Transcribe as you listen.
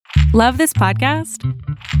Love this podcast?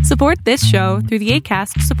 Support this show through the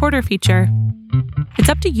Acast supporter feature. It's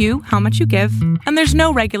up to you how much you give, and there's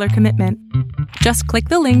no regular commitment. Just click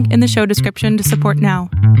the link in the show description to support now.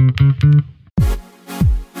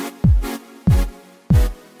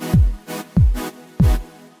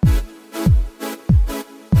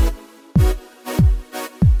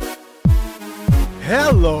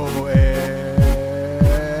 Hello,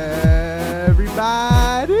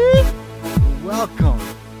 everybody. Welcome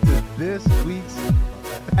to this week's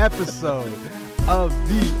episode of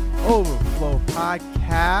the Overflow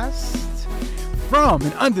Podcast from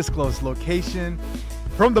an undisclosed location.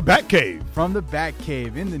 From the Batcave. From the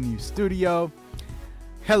Batcave in the new studio.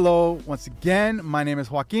 Hello, once again. My name is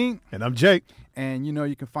Joaquin. And I'm Jake. And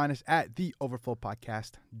you can find us at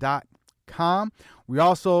theoverflowpodcast.com. We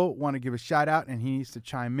also want to give a shout out, and he needs to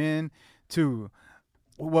chime in to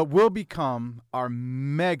what will become our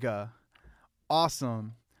mega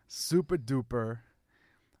awesome, super duper,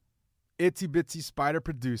 itsy bitsy spider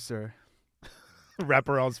producer,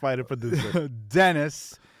 Wraparound spider producer,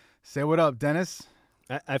 Dennis. Say what up, Dennis.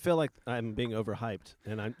 I feel like I'm being overhyped,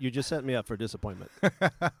 and you just set me up for disappointment.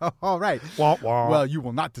 All right. Wah, wah. Well, you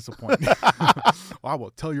will not disappoint. I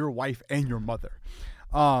will tell your wife and your mother.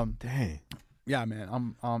 Dang. Yeah,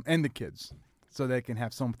 man. And the kids, so they can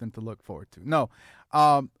have something to look forward to. No.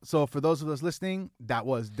 So for those of us listening, that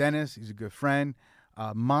was Dennis. He's a good friend.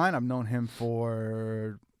 Mine. I've known him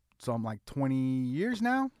for something like 20 years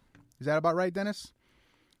now. Is that about right, Dennis?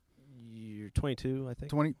 You're 22, I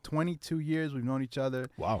think. 22 years we've known each other.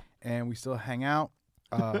 Wow. And we still hang out.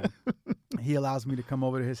 He allows me to come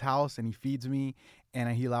over to his house, and he feeds me,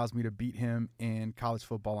 and he allows me to beat him in college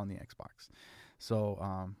football on the Xbox. So,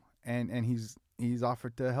 and he's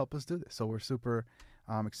offered to help us do this. So we're super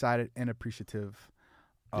excited and appreciative.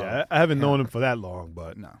 Yeah, I haven't known him for that long,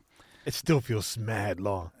 but no, it still feels mad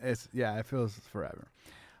long. it feels forever.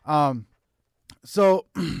 So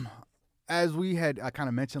as we had kind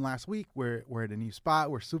of mentioned last week, we're at a new spot.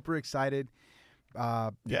 We're super excited.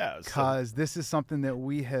 Because this is something that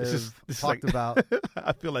we have talked about.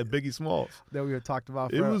 I feel like Biggie Smalls. That we have talked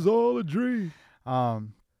about. It was all a dream.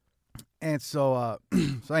 And so,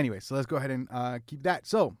 anyway, so let's go ahead and keep that.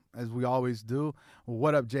 So, as we always do,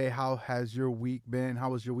 what up, Jay? How has your week been?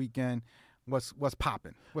 How was your weekend? What's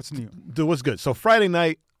popping? What's new? Dude, what's good? So Friday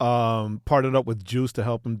night, partnered up with Juice to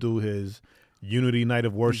help him do his Unity Night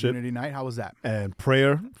of Worship. Unity Night, how was that? And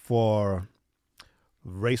prayer for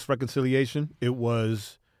race reconciliation. It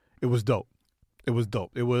was dope. It was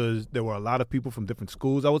dope. There were a lot of people from different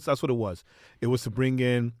schools. That's what it was. It was to bring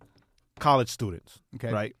in college students.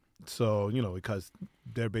 Okay. Right? So, because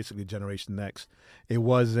they're basically Generation Next. It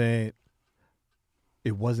wasn't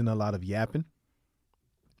a lot of yapping,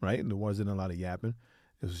 right? There wasn't a lot of yapping.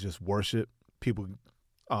 It was just worship. People,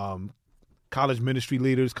 college ministry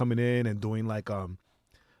leaders coming in and doing like,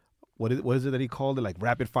 what is it that he called it? Like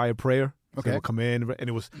rapid fire prayer. Okay. So they would come in, and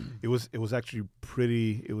it was actually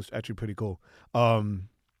pretty cool.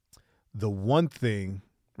 The one thing,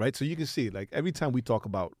 right? So you can see, like, every time we talk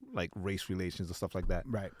about like race relations and stuff like that,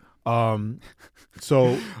 right?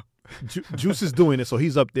 So Juice is doing it, so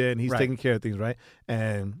he's up there and he's Right. taking care of things, right?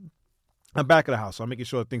 And I'm back at the house, so I'm making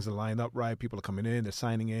sure things are lined up right. People are coming in, they're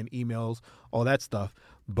signing in, emails, all that stuff.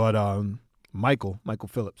 But Michael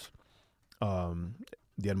Phillips, the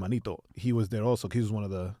hermanito, he was there also. He was one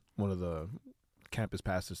of the campus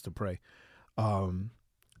pastors to pray.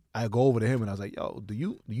 I go over to him and I was like, "Yo, do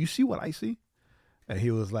you see what I see?" And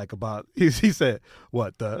he was like, he said,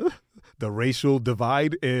 what, the racial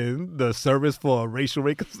divide in the service for racial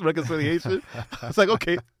reconciliation? I was like,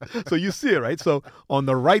 okay, so you see it, right? So on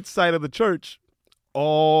the right side of the church,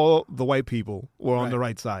 all the white people were on the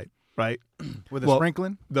right side, right? With a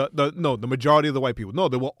sprinkling? The majority of the white people. No,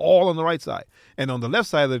 they were all on the right side. And on the left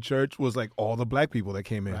side of the church was like all the black people that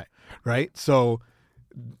came in, right? So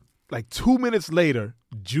like 2 minutes later,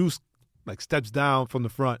 Juice like steps down from the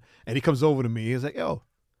front and he comes over to me. He's like, "Yo,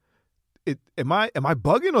 am I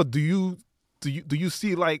bugging, or do you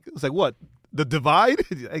see, like, it's like what, the divide?"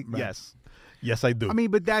 Like, Right. Yes, I do. I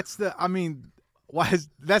mean, but that's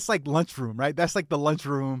like lunchroom, right? That's like the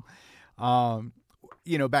lunchroom,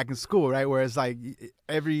 back in school, right? Whereas like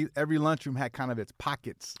every lunchroom had kind of its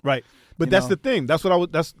pockets, right. But that's the thing. That's what I was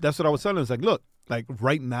telling him. It's like, look, like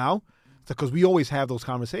right now, because we always have those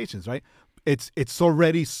conversations, right? It's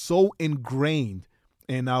already so ingrained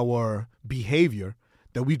in our behavior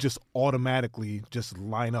that we just automatically just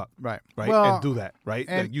line up, right, and do that, right?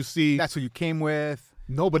 And like you see, that's who you came with.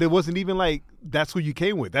 No, but it wasn't even like that's who you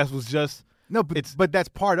came with. That was just but that's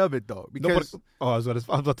part of it though. Because I was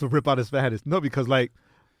about to rip out his fattest. No, because like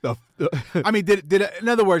I mean, in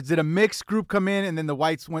other words, did a mixed group come in and then the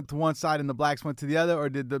whites went to one side and the blacks went to the other, or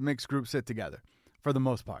did the mixed group sit together for the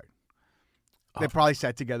most part? They probably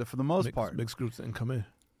sat together for the most part. Mixed groups didn't come in.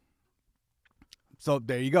 So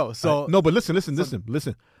there you go. So no, but listen.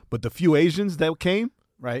 But the few Asians that came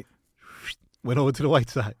right went over to the white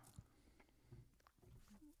side.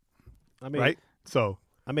 I mean, right? So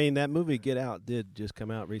I mean, that movie Get Out did just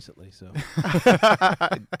come out recently, so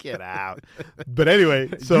get out. But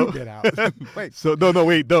anyway, so you get out. Wait. So no,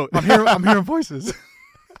 wait, no. I'm hearing voices.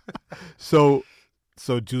 So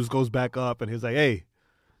Juice goes back up and he's like, "Hey,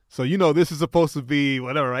 so this is supposed to be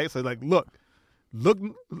whatever, right?" So like, look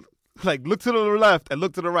to the left and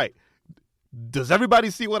look to the right. Does everybody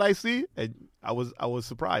see what I see? And I was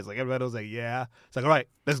surprised. Like everybody was like, "Yeah." It's like, "All right,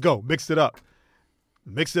 let's go. Mix it up.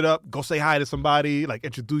 Go say hi to somebody. Like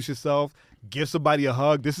introduce yourself. Give somebody a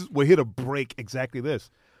hug. We're here to break exactly this."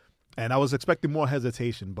 And I was expecting more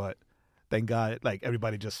hesitation, but thank God, like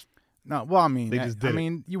everybody just. No, well, I mean, they just did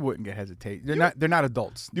it. You wouldn't get hesitation. They're not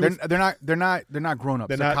adults. They're not grown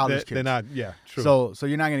ups. They're college kids. They're not. Yeah, true. So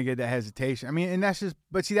you're not gonna get that hesitation. I mean, and that's just.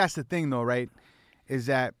 But see, that's the thing, though, right? Is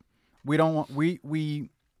that we don't want we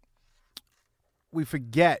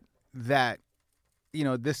forget that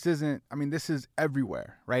this isn't. I mean, this is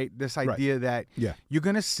everywhere, right? This idea that you're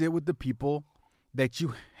gonna sit with the people that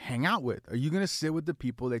you hang out with, or you're gonna sit with the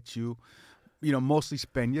people that you mostly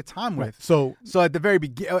spend your time with. So at the very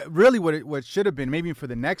beginning, really what should have been, maybe for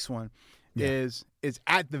the next one, is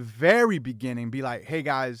at the very beginning, be like, hey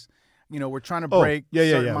guys, we're trying to break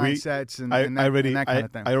certain mindsets and that kind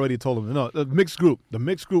of thing. I already told him. No, the mixed group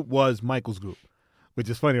was Michael's group, which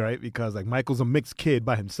is funny, right? Because like Michael's a mixed kid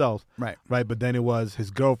by himself, right? But then it was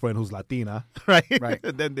his girlfriend who's Latina, right?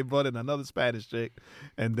 And then they brought in another Spanish chick,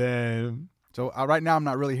 and then. So right now I'm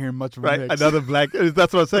not really hearing much of a mix. Another black.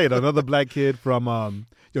 That's what I'm saying. Another black kid from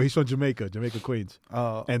he's from Jamaica, Queens.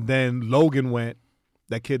 Oh. And then Logan went.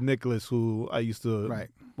 That kid Nicholas, who I used to. Right.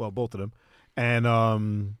 Well, both of them. And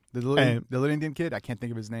the little Indian kid, I can't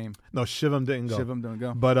think of his name. No, Shivam didn't go. Shivam didn't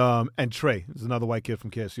go. But and Trey is another white kid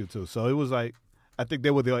from KSU too. So it was like, I think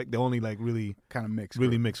they were the only like really kind of mixed,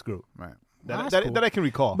 mixed group. Right. That I can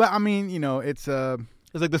recall. But I mean, it's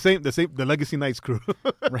It's like the Legacy Knights crew.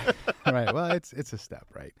 right. Well, it's a step,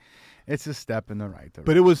 right? It's a step in the right direction.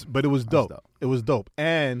 But it was dope. It was dope.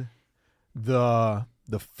 And the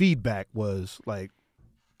feedback was like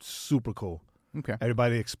super cool. Okay.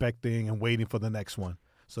 Everybody expecting and waiting for the next one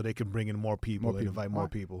so they can bring in more people and invite more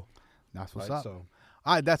people. That's what's up. So,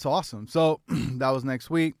 all right, that's awesome. So that was next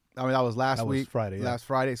week. I mean, that was last week. Friday. Yeah. Last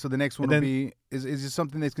Friday. So the next one will be is it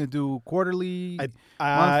something that's going to do quarterly,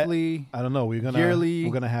 monthly? I don't know. Yearly.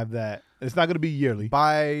 We're gonna have that. It's not gonna be yearly.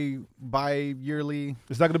 By yearly.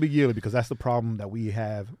 It's not gonna be yearly because that's the problem that we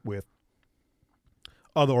have with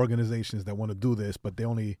other organizations that want to do this, but they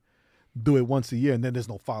only do it once a year and then there's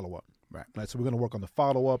no follow up. Right. So we're gonna work on the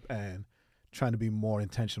follow up and trying to be more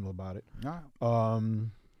intentional about it. All right.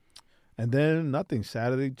 And then nothing.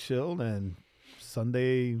 Saturday chilled, and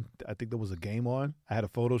Sunday I think there was a game on. I had a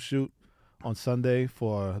photo shoot on Sunday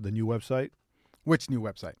for the new website. Which new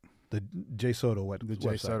website? The Jay Soto website. The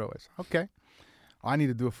Jay Soto website. Okay. I need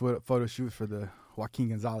to do a photo shoot for the Joaquin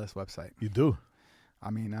Gonzalez website. You do?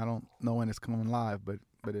 I mean, I don't know when it's coming live, but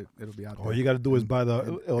it'll be out there. All you got to do is buy the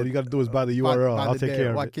URL. I'll take care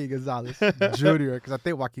of Joaquin Gonzalez Jr. because I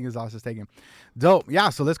think Joaquin Gonzalez is taking. Dope. Yeah.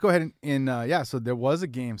 So let's go ahead and so there was a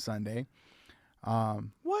game Sunday.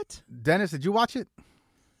 What? Dennis, did you watch it?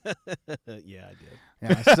 Yeah, I did.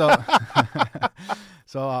 Yeah.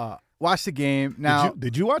 So watch the game. Now,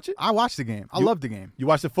 did you watch it? I watched the game. I loved the game. You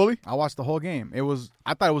watched it fully? I watched the whole game.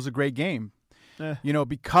 I thought it was a great game.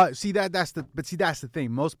 Because that's the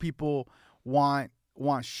thing. Most people want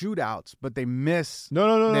shootouts, but they miss.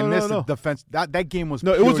 No. The defense. That game was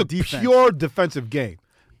it was a defense. Pure defensive game.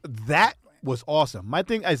 That was awesome. My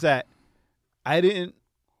thing is that I didn't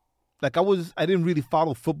really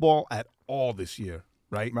follow football at all this year,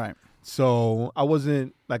 right? Right. So I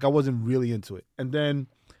wasn't really into it. And then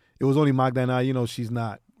it was only Magda and I. She's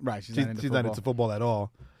not right. She's not into football at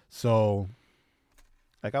all. So.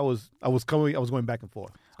 Like I was going back and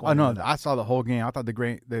forth. Oh no, I saw the whole game. I thought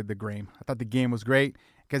I thought the game was great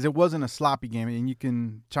because it wasn't a sloppy game, and you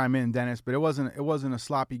can chime in, Dennis, but it wasn't a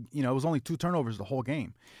sloppy. It was only 2 turnovers the whole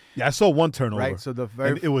game. Yeah, I saw 1 turnover. Right, so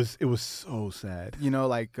it was so sad.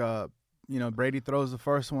 Brady throws the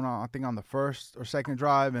first one I think on the first or second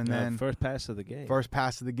drive, and then first pass of the game. First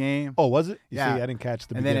pass of the game. Oh, was it? Yeah, see, I didn't catch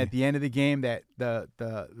the. And beginning. then at the end of the game, that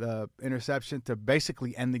the interception to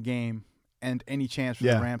basically end the game. And any chance for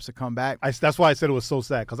the Rams to come back. That's why I said it was so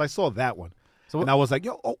sad because I saw that one. So and I was like,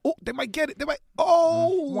 yo, they might get it. They might.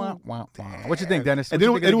 Oh, wah, wah, wah. What you think, Dennis? and What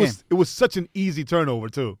then you think of the game? it was such an easy turnover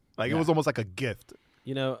too. Like it Yeah. was almost like a gift.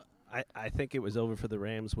 You know, I think it was over for the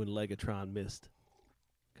Rams when Legatron missed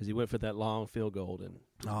because he went for that long field goal and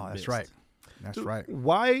Oh, that's missed. right. That's Dude, right.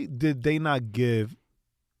 Why did they not give?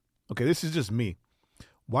 Okay, this is just me.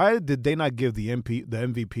 Why did they not give the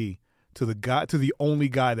MVP to the only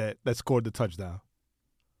guy that scored the touchdown?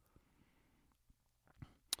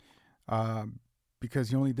 Because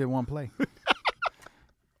he only did one play.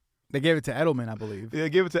 They gave it to Edelman, I believe. They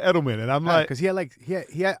gave it to Edelman, and I'm like, Because he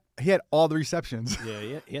had all the receptions.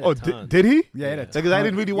 Yeah, he had oh, a ton. did he? Yeah, he had a Because I ton.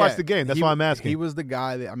 didn't really watch Yeah, the game. That's why I'm asking. He was the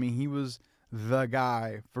guy he was the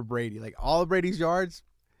guy for Brady. Like all of Brady's yards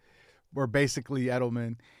were basically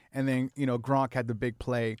Edelman, and then Gronk had the big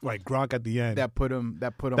play Right, Gronk at the end. that put him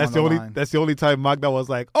that's on the the only. line. That's the only time Magda was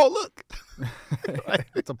like, "Oh, look,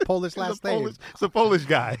 It's a Polish last name. It's a Polish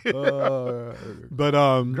guy." But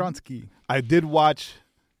Gronsky. I did watch.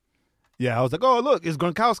 Yeah, I was like, "Oh, look, it's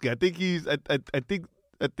Gronkowski." I think he's. I think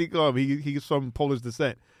he's from Polish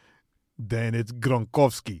descent. Then it's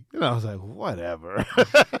Gronkowski, and I was like, "Whatever,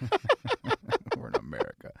 We're in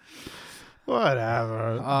America.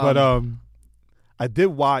 whatever." But I did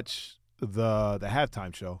watch the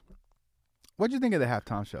halftime show. What'd you think of the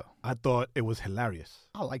halftime show? I thought it was hilarious.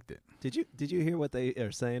 I liked it. Did you hear what they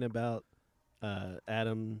are saying about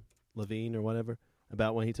Adam Levine or whatever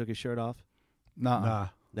about when he took his shirt off? Nah.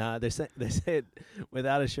 Nah, they said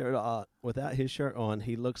without his shirt on,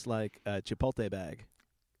 he looks like a Chipotle bag.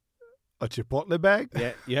 A Chipotle bag?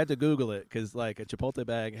 Yeah, you had to Google it because like a Chipotle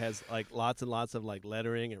bag has like lots and lots of like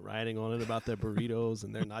lettering and writing on it about their burritos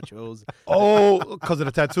and their nachos. Oh, because of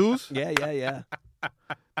the tattoos? Yeah.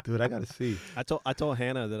 Dude, I gotta see. I told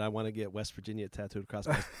Hannah that I want to get West Virginia tattooed across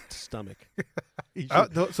my stomach.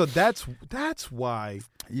 So that's why.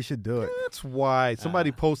 You should do it. That's why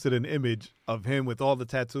somebody posted an image of him with all the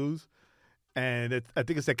tattoos, and I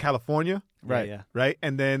think it said California, Right. Yeah. right?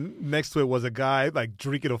 And then next to it was a guy like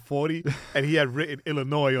drinking a 40, and he had written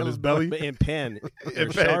Illinois on his belly. But in pen or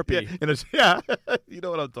In pen, Sharpie. yeah, you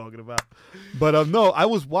know what I'm talking about. But no, I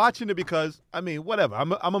was watching it because I mean, whatever.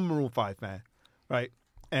 I'm a Maroon 5 fan, right?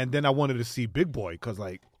 And then I wanted to see Big Boy because,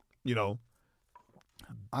 like,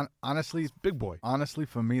 Honestly, Big Boy. honestly,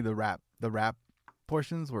 for me, the rap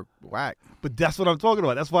portions were whack. But that's what I'm talking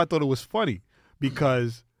about. That's why I thought it was funny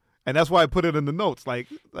because, and that's why I put it in the notes. Like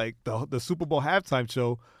the Super Bowl halftime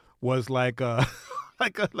show was like a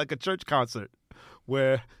like a church concert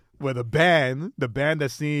where the band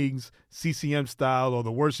that sings CCM style or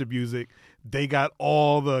the worship music, they got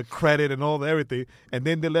all the credit and all the everything, and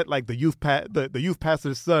then they let like the youth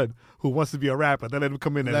pastor's son who wants to be a rapper, they let him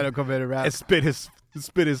come in and rap. and spit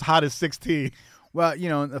his hottest 16. Well,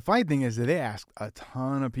 the funny thing is that they asked a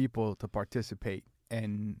ton of people to participate,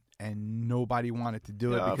 and nobody wanted to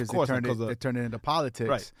do it Yeah, of because course, they because turned it into politics.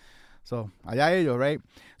 Right. So, allá ellos, right?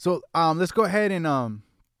 So, let's go ahead and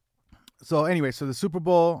So anyway, so the Super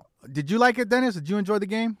Bowl. Did you like it, Dennis? Did you enjoy the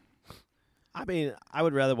game? I mean, I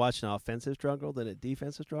would rather watch an offensive struggle than a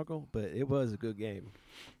defensive struggle, but it was a good game.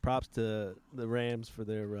 Props to the Rams for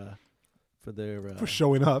their For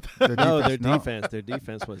showing up. Their no, their No. defense. Their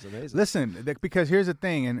defense was amazing. Listen, because here's the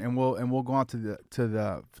thing, and we'll go on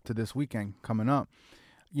to this weekend coming up.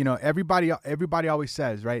 Everybody always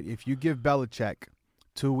says, right? If you give Belichick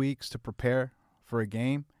 2 weeks to prepare for a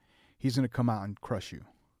game, he's going to come out and crush you.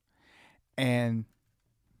 And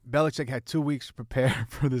Belichick had 2 weeks to prepare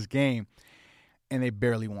for this game, and they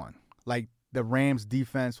barely won. Like the Rams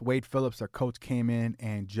defense, Wade Phillips, their coach, came in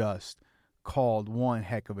and just called one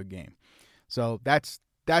heck of a game. So that's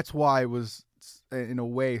why it was, in a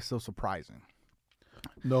way, so surprising.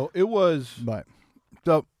 No, it was. But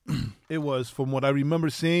so It was, from what I remember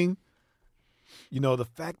seeing, the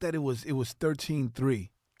fact that it was 13-3,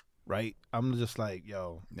 right? I'm just like,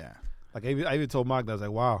 yo. yeah. Like I even told Magda, I was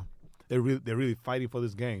like, wow, they're really fighting for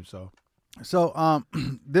this game. So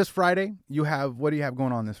This Friday, what do you have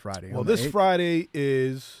going on this Friday? well, On the this 8th? Friday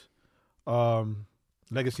is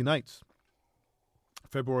Legacy Nights.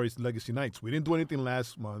 February's Legacy Nights. We didn't do anything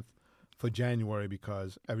last month for January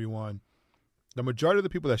because the majority of the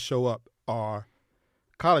people that show up are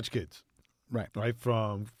college kids. Right. Right,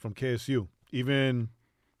 from KSU. Even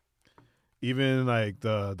like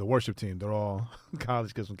the worship team, they're all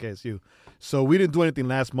college kids from KSU. So we didn't do anything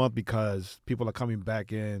last month because people are coming back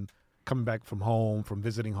from home, from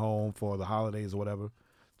visiting home for the holidays or whatever.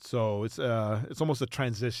 So it's almost a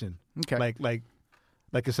transition. Okay.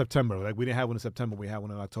 Like in September. Like we didn't have one in September, we had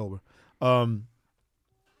one in October.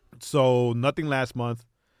 So nothing last month.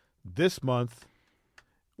 This month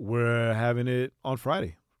we're having it on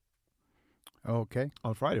Friday. Okay.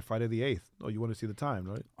 On Friday the 8th. Oh, you want to see the time,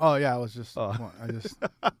 right? Oh yeah, I was just Oh.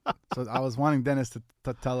 so I was wanting Dennis to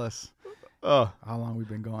tell us Oh, how long we've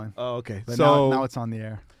been going. okay. But So now it's on the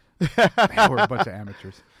air. We're a bunch of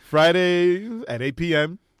amateurs. Friday at 8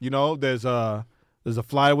 p.m. You know, there's a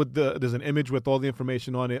flyer there's an image with all the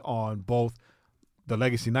information on it on both the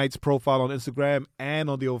Legacy Knights profile on Instagram and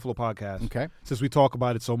on the Overflow podcast. Okay. Since we talk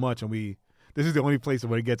about it so much, and this is the only place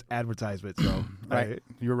where it gets advertisement. So Right.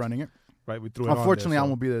 You're running it. right, we threw it. Unfortunately, I on there,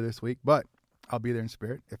 won't be there this week, but I'll be there in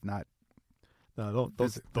spirit. If not, so. No,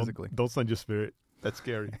 physically. don't send your spirit. That's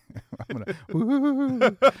scary. I'm gonna.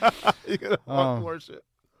 Woo-hoo-hoo-hoo. You're gonna walk worship.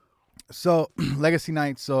 So Legacy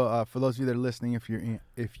Nights. So for those of you that are listening,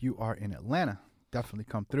 if you are in Atlanta, definitely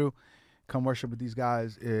come through, come worship with these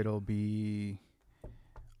guys. It'll be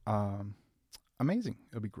amazing.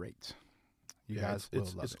 It'll be great. You guys will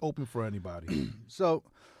love it's it. open for anybody. So,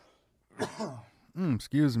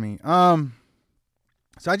 excuse me. So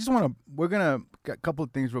I just we're gonna get a couple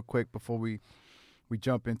of things real quick before we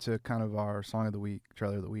jump into kind of our song of the week,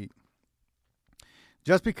 trailer of the week.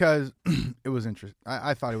 Just because it was interesting,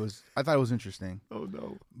 I thought it was interesting. Oh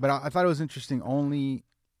no! But I thought it was interesting only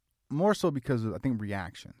more so because of, I think,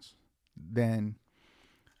 reactions than,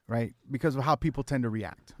 right? Because of how people tend to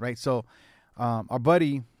react, right? So our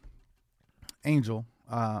buddy Angel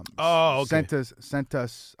sent us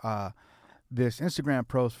this Instagram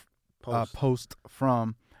post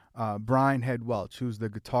from Brian Head Welch, who's the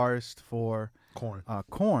guitarist for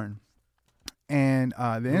Korn. And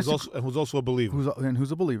who's also a believer.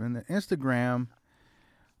 Who's a believer. And the Instagram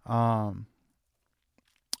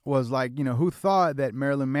was like, who thought that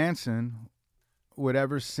Marilyn Manson would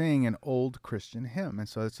ever sing an old Christian hymn? And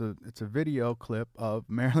so it's a video clip of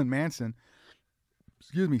Marilyn Manson,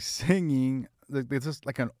 singing it's just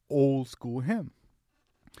like an old school hymn.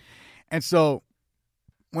 And so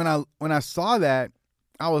when I saw that,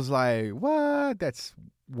 I was like, what? That's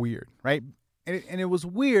weird, right? And it was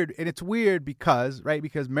weird, and it's weird because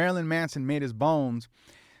Marilyn Manson made his bones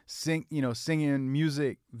singing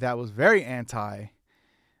music that was very anti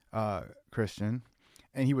Christian,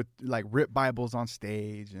 and he would like rip Bibles on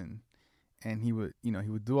stage, and he would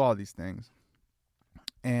do all these things,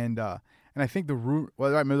 and I think there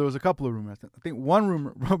was a couple of rumors. I think one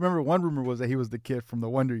rumor was that he was the kid from the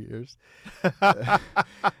Wonder Years,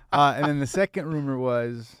 and then the second rumor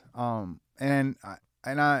was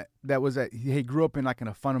that was that he grew up in like in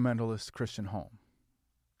a fundamentalist Christian home.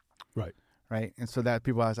 Right. And so that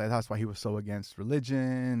people, I was like, that's why he was so against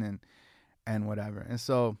religion and whatever. And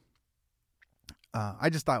so I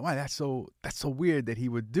just thought, wow, that's so weird that he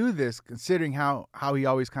would do this, considering how he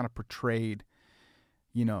always kind of portrayed,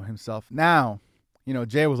 himself. Now,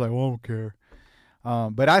 Jay was like, well, I don't care.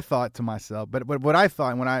 But I thought to myself, but what I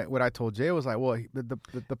thought and what I told Jay was like, well,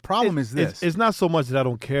 the problem is this. It's not so much that I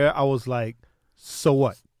don't care. I was like, so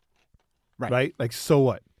what? Right? Like, so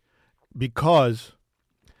what? Because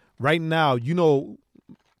right now, you know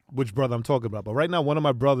which brother I'm talking about, but right now, one of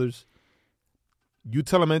my brothers, you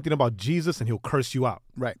tell him anything about Jesus and he'll curse you out.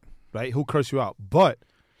 Right? He'll curse you out. But,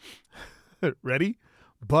 ready?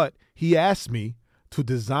 But he asked me to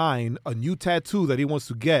design a new tattoo that he wants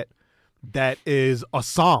to get that is a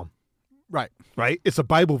psalm. Right? It's a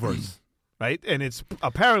Bible verse. Right? And it's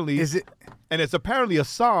apparently... And it's apparently a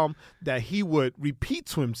psalm that he would repeat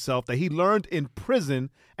to himself, that he learned in prison,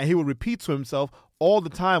 and he would repeat to himself all the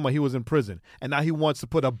time while he was in prison. And now he wants to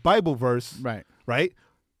put a Bible verse, right?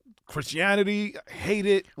 Christianity, hate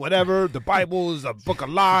it, whatever. The Bible is a book of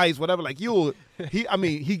lies, whatever. Like he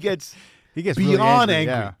gets beyond really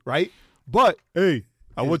angry, right? But hey,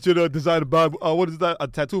 I want you to design a Bible. What is that? A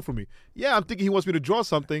tattoo for me? Yeah, I'm thinking he wants me to draw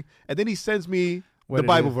something, and then he sends me the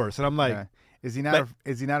Bible verse, and I'm like. Yeah. Is he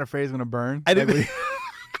not afraid he's gonna burn? I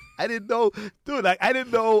didn't know, dude. Like I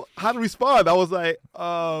didn't know how to respond. I was like,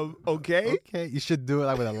 okay. You should do it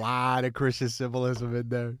like with a lot of Christian symbolism in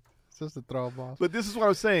there, just to throw him off. But this is what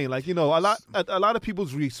I'm saying. Like a lot of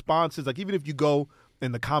people's responses, like even if you go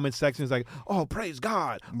in the comment section, it's like, oh, praise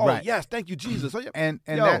God. Oh yes, thank you Jesus. Oh, yeah.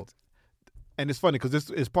 And it's funny because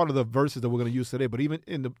this is part of the verses that we're gonna use today. But even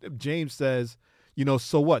in James says,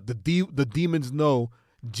 so what? The demons know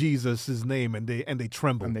Jesus' name and they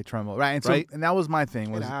tremble. Right. And so and that was my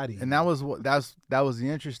thing. That was the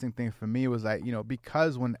interesting thing for me was like,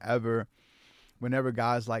 because whenever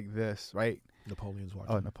guys like this, right? Napoleon's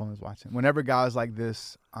watching. Whenever guys like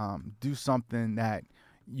this do something that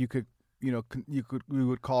we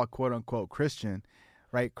would call quote unquote Christian,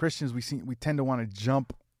 right? Christians we tend to want to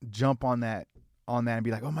jump on that and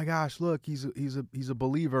be like, oh my gosh, look, he's a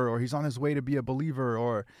believer, or he's on his way to be a believer,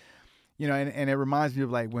 or you know, and it reminds me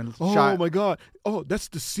of like when Oh my God! Oh, that's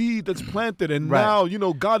the seed that's planted, and Right.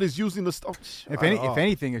 now God is using the stuff. if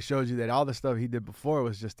anything, it shows you that all the stuff he did before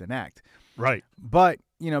was just an act. right? But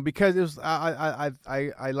because it was, I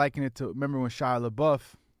liken it to, remember when Shia LaBeouf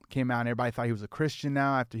came out and everybody thought he was a Christian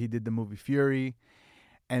now after he did the movie Fury,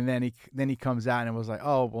 and then he comes out and it was like,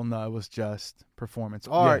 oh well, no, it was just performance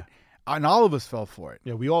art, and all of us fell for it.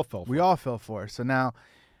 Yeah, we all fell. We all fell for it. So now,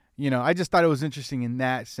 I just thought it was interesting in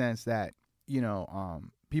that sense that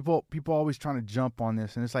people always trying to jump on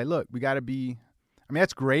this, and it's like, look, we got to be. I mean,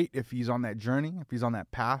 that's great if he's on that journey, if he's on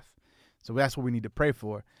that path. So that's what we need to pray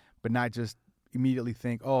for, but not just immediately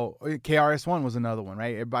think, oh, KRS-One was another one,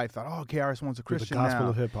 right? Everybody thought, oh, KRS-One's a Christian the gospel now.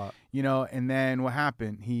 of hip hop. And then what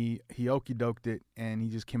happened? He okey-doked it, and he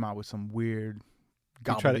just came out with some weird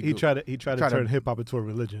He tried to turn hip hop into a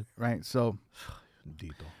religion. right? So,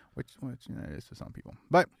 Indeed, though. which it is to some people.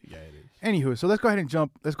 But Yeah, it is. anywho, so let's go ahead and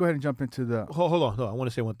jump into the. Hold on. I want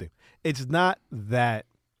to say one thing. It's not that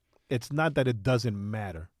it doesn't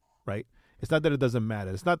matter, right? It's not that it doesn't matter.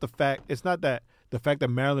 It's not that the fact that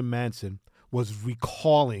Marilyn Manson was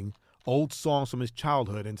recalling old songs from his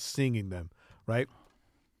childhood and singing them, right?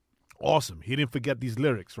 Awesome. He didn't forget these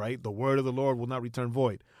lyrics, right? The word of the Lord will not return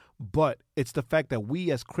void. But it's the fact that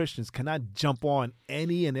we as Christians cannot jump on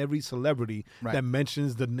any and every celebrity Right. that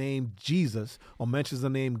mentions the name Jesus or mentions the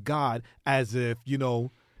name God as if,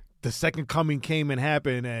 the second coming came and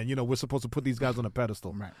happened and, we're supposed to put these guys on a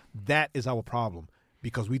pedestal. Right. That is our problem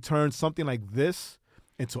because we turn something like this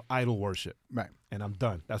into idol worship. Right. And I'm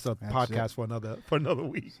done. That's a That's podcast for another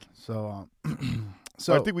week. So,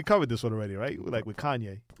 So I think we covered this one already, right? Like with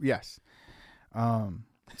Kanye. yes.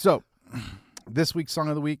 So this week's song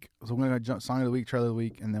of the week. So we're gonna jump song of the week, trailer of the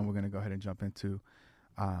week, and then we're gonna go ahead and jump into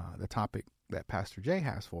the topic that Pastor Jay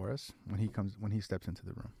has for us when he steps into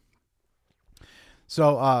the room.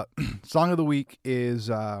 So, song of the week is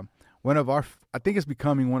one of our. I think it's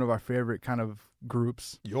becoming one of our favorite kind of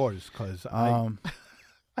groups. Yours, because I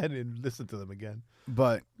didn't listen to them again.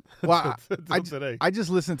 But well, Until today. I just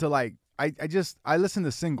listen to I listen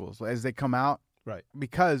to singles as they come out. Right.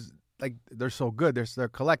 Because they're so good. They're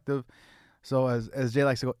collective. So as Jay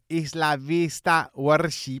likes to go, Isla Vista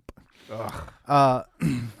Worship.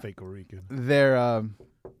 Fake Rican.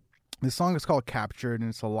 The song is called Captured, and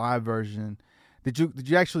it's a live version. Did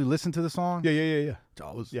you actually listen to the song? Yeah. I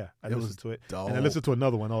it was listened to it. dope. And I listened to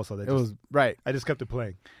another one also. Was right. I just kept it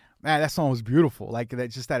playing. Man, that song was beautiful. Like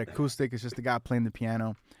just that acoustic. It's just the guy playing the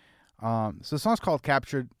piano. So the song's called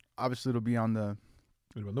Captured. Obviously, it'll be on the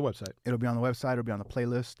website. It'll be on the website. It'll be on the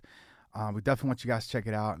playlist. We definitely want you guys to check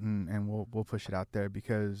it out, and we'll push it out there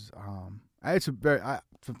because it's a very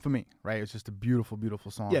for me, right? It's just a beautiful, beautiful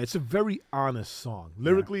song. Yeah, it's a very honest song.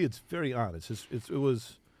 Lyrically, it's very honest. It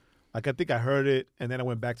was like I think I heard it and then I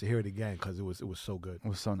went back to hear it again because it was so good. It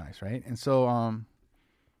was so nice, right? And so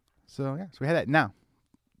so we had that. Now,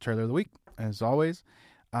 trailer of the week, as always.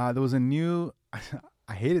 There was a new.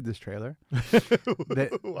 I hated this trailer.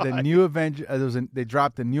 The new Avengers. They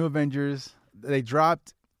dropped the new Avengers. They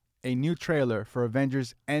dropped a new trailer for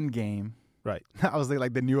Avengers Endgame. Right. I was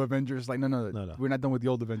like the new Avengers. Like, no, No. we're not done with the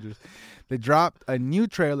old Avengers. They dropped a new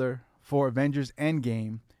trailer for Avengers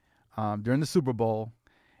Endgame during the Super Bowl.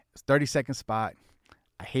 It's 30-second spot.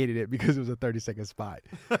 I hated it because it was a 30-second spot.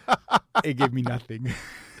 It gave me nothing.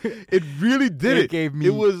 It really did. It gave me.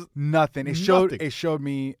 It was nothing. It showed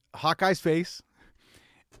me Hawkeye's face.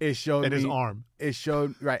 It showed and me his arm. It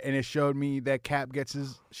showed and it showed me that Cap gets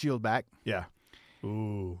his shield back. Yeah.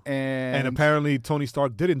 Ooh. And apparently Tony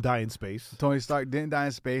Stark didn't die in space. Tony Stark didn't die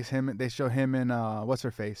in space. They show him and what's her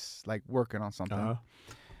face working on something.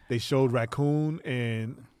 They showed Raccoon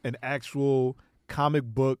in an actual comic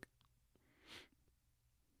book.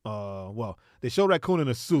 They showed Raccoon in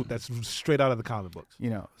a suit that's straight out of the comic books.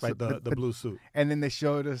 Right, the blue suit. And then they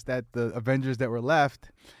showed us that the Avengers that were left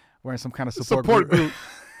were in some kind of support group.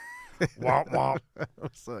 Womp womp.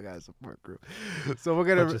 So got a support group. So we're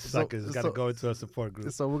gonna bunch of suckers got to go into a support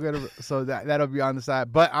group. So that'll be on the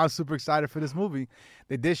side. But I'm super excited for this movie.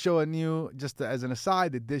 They did show a new, just as an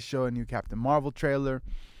aside, they did show a new Captain Marvel trailer,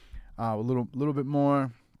 a little bit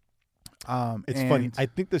more. It's funny. I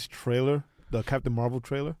think this trailer, the Captain Marvel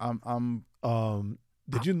trailer,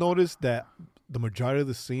 did you notice that the majority of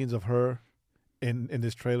the scenes of her in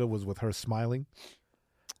this trailer was with her smiling?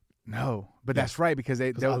 No, but that's right because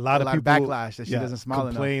there was a lot of people backlash that she doesn't smile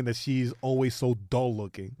complain enough. that she's always so dull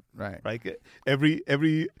looking. Right. Every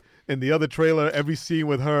in the other trailer, every scene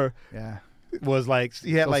with her was like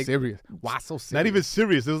she had so serious. Why so serious? Not even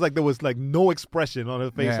serious. It was like there was like no expression on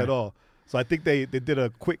her face at all. So I think they did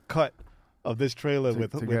a quick cut of this trailer to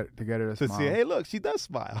with get her to to smile. see, hey, look, she does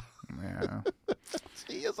smile. Yeah,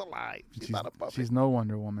 She is alive. She's not a puppet. she's no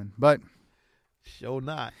Wonder Woman, but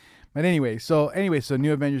not. anyway, so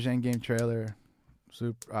new Avengers Endgame trailer.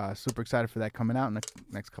 Super excited for that coming out in the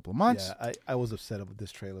next couple of months. Yeah, I was upset with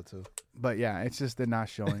this trailer too. But yeah, it's just they're not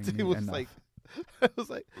showing It me was enough. like, I was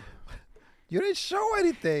like, you didn't show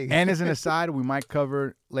anything. And as an aside, we might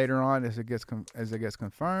cover later on as it gets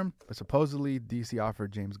confirmed. But supposedly DC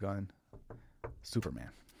offered James Gunn Superman.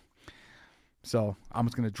 So I'm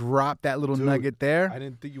just gonna drop that little Dude, nugget there, I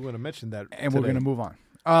didn't think you were going to mention that. and we're gonna move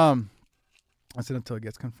on. That's it until it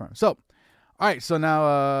gets confirmed. So, all right. So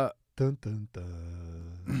now, Dun, dun,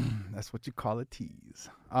 dun. that's what you call a tease.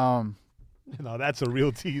 No, that's a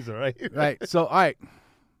real teaser, right? Right. So, all right,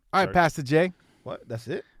 Sorry. Pastor Jay. What? That's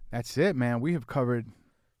it? That's it, man. We have covered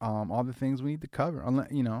all the things we need to cover.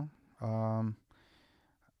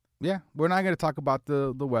 Yeah, we're not going to talk about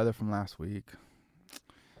the weather from last week,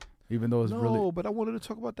 even though it's really. No, but I wanted to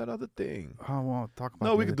talk about that other thing. Oh, well, talk about.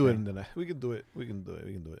 No, the we can other do it thing in the night. We can do it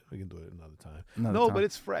another time. another No, time. but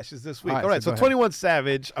it's fresh. It's this week. All All right, right, so so go ahead. 21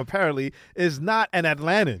 Savage apparently is not an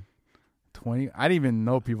Atlantan. 20. I didn't even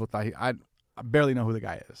know people thought I barely know who the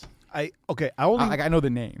guy is. I I know the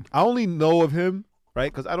name. I only know of him,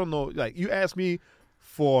 right? Because I don't know. Like, you asked me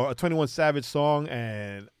for a 21 Savage song,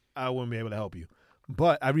 and I wouldn't be able to help you.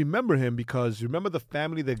 But I remember him because you remember the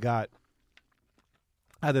family that got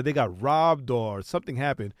either they got robbed or something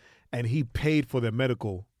happened, and he paid for their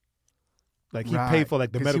medical. Like, he paid for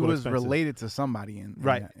like the 'Cause medical he was expenses. related to somebody in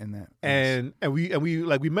Right. that. And we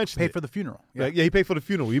like we mentioned paid it. for the funeral. Yeah. He paid for the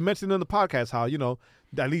funeral. We mentioned on the podcast how,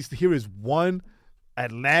 at least here is one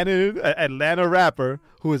Atlanta rapper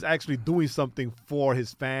who is actually doing something for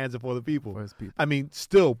his fans and for the people. For his people. I mean,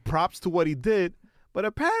 still props to what he did, but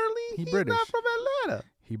apparently he's British. not from Atlanta.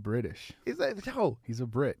 He British. He's like, yo. He's a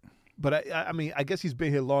Brit. But I mean, I guess he's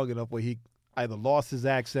been here long enough where he either lost his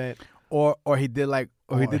accent. Or he did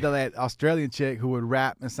he did that Australian chick who would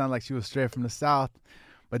rap and sound like she was straight from the South,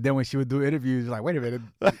 but then when she would do interviews, you're like, wait a minute,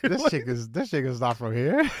 this chick is not from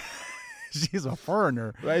here. She's a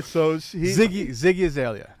foreigner, Right, so Ziggy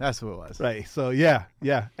Azalea, that's who it was. Right, so yeah,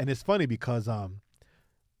 and it's funny because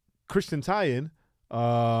Christian Tyen,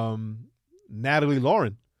 Natalie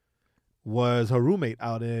Lauren, was her roommate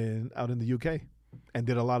out in the UK, and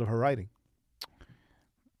did a lot of her writing.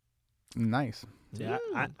 Nice. Yeah,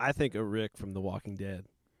 I think of Rick from The Walking Dead.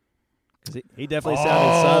 'Cause he definitely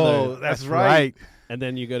sounded Southern. That's right. And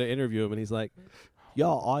then you go to interview him, and he's like,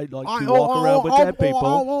 "Yo, I like to walk around with dead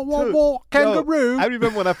people." Kangaroo. I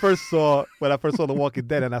remember when I first saw The Walking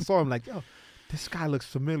Dead, and I saw him like, yo, this guy looks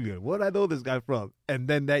familiar. Where did I know this guy from? And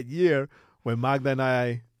then that year when Magda and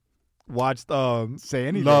I watched Say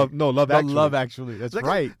anything. Love Actually. Love Actually. That's Like,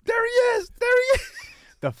 right. There he is.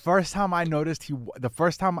 The first time I noticed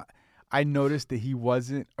that he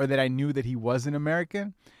wasn't, or that I knew that he wasn't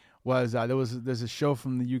American, was there's a show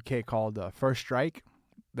from the UK called First Strike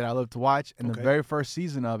that I love to watch, and the Okay. very first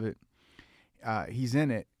season of it, he's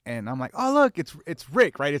in it, and I'm like, oh look, it's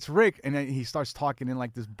Rick, right? It's Rick, and then he starts talking in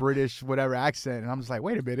like this British whatever accent, and I'm just like,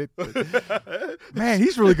 wait a minute, man,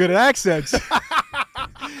 he's really good at accents.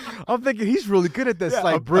 I'm thinking he's really good at this,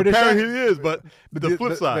 like British. Apparently he is, but the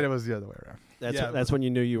flip side. But it was the other way around. That's when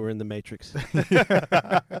you knew you were in the Matrix.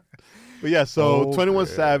 But yeah, so Oh, 21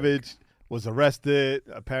 frick. Savage was arrested.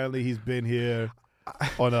 Apparently he's been here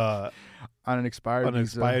on an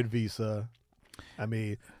expired visa. I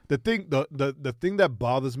mean, the thing that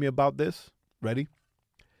bothers me about this, ready,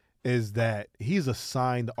 is that he's a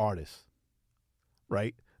signed artist,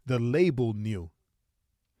 right? The label knew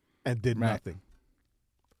and did Right. nothing.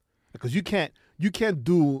 Because you can't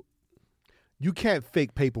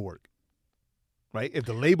fake paperwork, right? If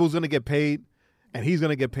the label's gonna get paid and he's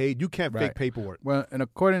gonna get paid, you can't Right. fake paperwork. Well, and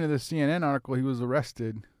according to the CNN article, he was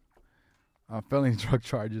arrested on felony drug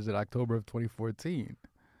charges in October of 2014.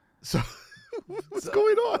 So what's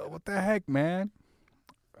going on? What the heck, man?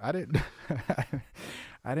 I didn't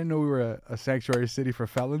know we were a sanctuary city for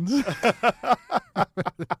felons.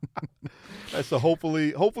 So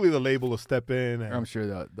hopefully the label will step in and I'm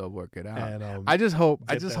sure they'll work it out. And, I just hope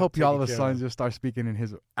get that he all of a taken care sudden of. just starts speaking in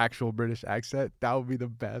his actual British accent. That would be the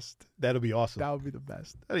best. that'll be awesome. That would be the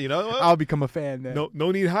best. You know what? I'll become a fan then.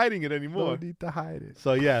 No need hiding it No anymore. need to hide it.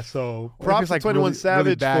 So yeah, so What if props it's to like 21 really, Savage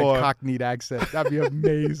really bad for Cockneyed accent. That'd be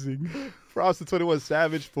amazing. props to 21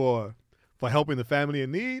 Savage for helping the family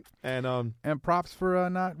in need, and And props for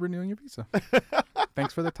not renewing your visa.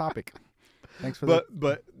 Thanks for the topic. Thanks for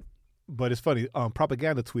but it's funny.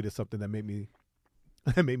 Propaganda tweeted something that made me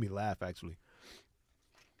laugh. Actually,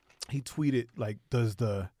 he tweeted like, "Does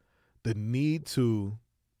the need to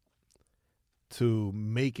to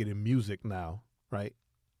make it in music now, right?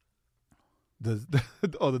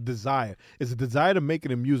 The desire is the desire to make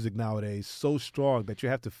it in music nowadays so strong that you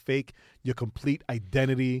have to fake your complete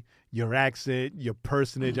identity, your accent, your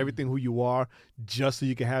personage, everything who you are, just so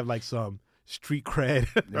you can have like some street cred,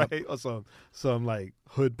 right? Or some like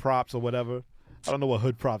hood props or whatever. I don't know what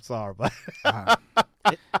hood props are, but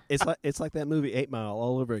it's like that movie 8 Mile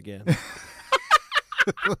all over again.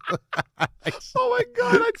 Oh my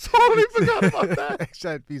God, I totally forgot about that.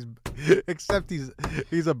 except he's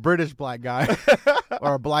a British black guy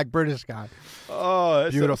or a black British guy. Oh,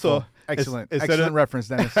 Beautiful. Excellent. Excellent reference,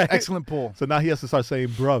 Dennis. Excellent pull. So now he has to start saying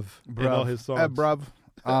bruv in all his songs. Bruv.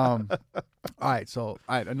 All right,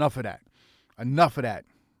 enough of that.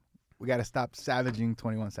 We got to stop savaging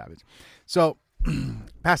 21 Savage. So,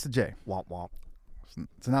 Pastor J. Womp womp.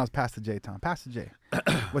 So now it's Pastor J time. Pastor J,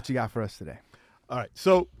 what you got for us today? All right,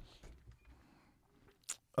 so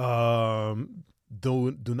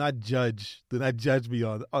do not judge me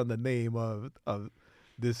on the name of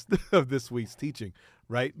this week's teaching,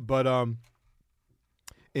 right? But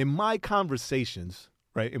in my conversations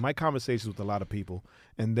with a lot of people,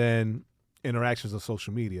 and then interactions on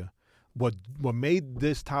social media, what made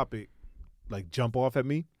this topic like jump off at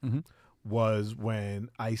me was when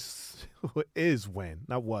I see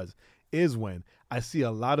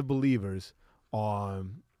a lot of believers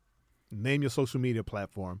on name your social media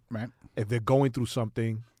platform. Right. If they're going through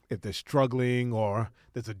something, if they're struggling or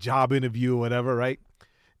there's a job interview or whatever, right?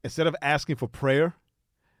 Instead of asking for prayer,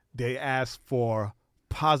 they ask for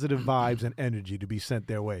positive vibes and energy to be sent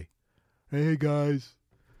their way. Hey guys,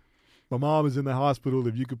 my mom is in the hospital.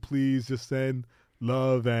 If you could please just send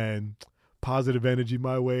love and positive energy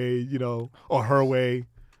my way, or her way.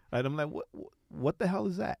 Right? I'm like, what the hell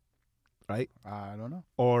is that? Right? I don't know.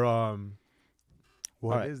 Or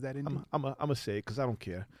what is that indeed? I'm gonna say it because I don't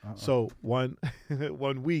care. Uh-oh. So one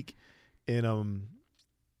week in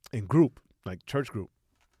group, like church group,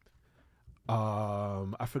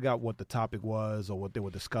 I forgot what the topic was or what they were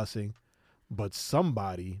discussing, but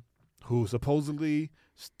somebody who supposedly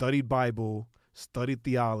studied Bible, studied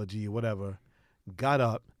theology, or whatever, got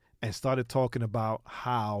up and started talking about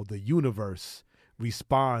how the universe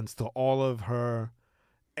responds to all of her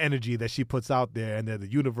energy that she puts out there, and that the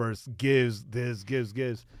universe gives.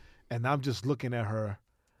 And I'm just looking at her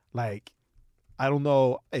like, I don't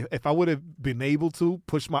know if I would have been able to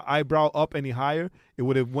push my eyebrow up any higher, it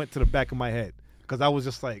would have went to the back of my head, because I was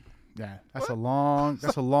just like, yeah, that's a long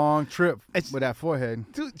trip with that forehead.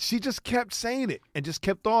 Dude, she just kept saying it and just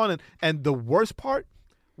kept on, and the worst part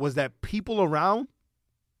was that people around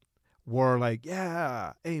were like,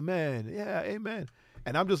 yeah, amen.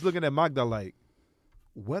 And I'm just looking at Magda like,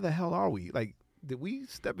 where the hell are we? Like, did we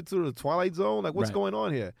step into the Twilight Zone? Like, what's going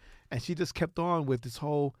on here? And she just kept on with this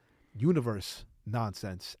whole universe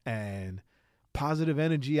nonsense and positive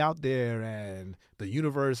energy out there, and the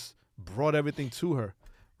universe brought everything to her,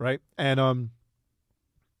 right? And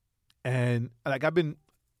like I've been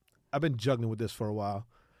juggling with this for a while,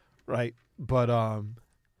 right? But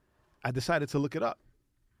I decided to look it up,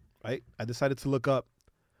 right? I decided to look up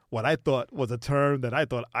what I thought was a term that I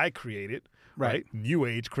thought I created, right? New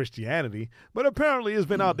Age Christianity, but apparently it's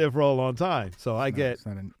been out there for a long time. So it's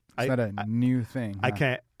not a new thing.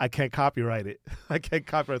 Huh? I can't copyright it. I can't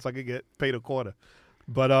copyright it, so I can get paid a quarter.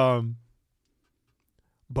 But I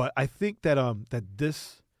think that that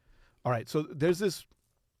this, all right. So there's this.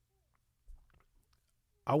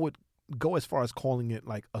 I would go as far as calling it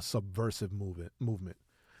like a subversive movement,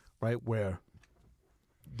 right? Where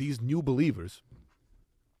these new believers,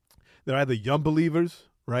 they're either young believers,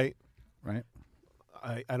 right? Right.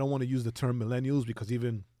 I don't want to use the term millennials, because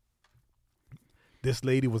even this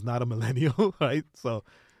lady was not a millennial, right? So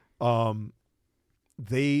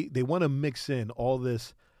they want to mix in all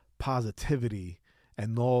this positivity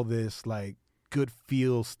and all this like good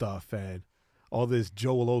feel stuff and all this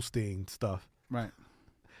Joel Osteen stuff.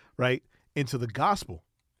 Right? Into the gospel.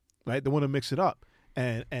 Right? They want to mix it up.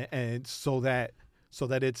 And so that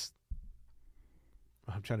it's,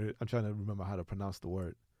 I'm trying to remember how to pronounce the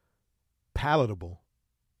word, palatable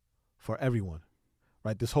for everyone,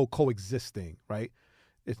 right? This whole coexist thing, right?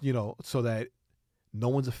 It's, so that no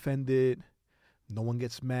one's offended, no one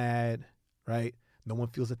gets mad, right? No one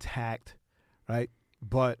feels attacked, right?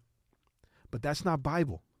 But that's not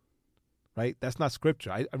Bible, right? That's not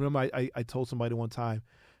scripture. I remember I told somebody one time,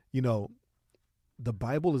 the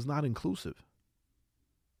Bible is not inclusive.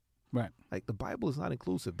 Right. Like, the Bible is not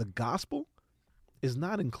inclusive. The gospel is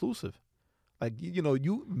not inclusive. Like,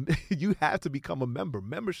 you have to become a member.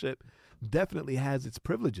 Membership definitely has its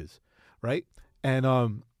privileges, right?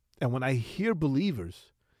 And when I hear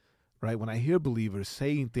believers right? When I hear believers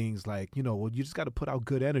saying things like, well, you just got to put out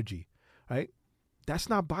good energy, right? That's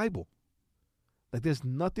not Bible. Like, there's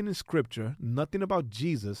nothing in Scripture, nothing about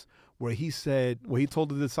Jesus where he told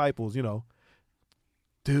the disciples,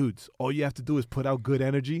 dudes, all you have to do is put out good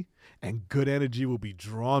energy and good energy will be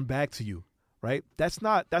drawn back to you, right? That's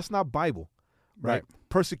not Bible, right?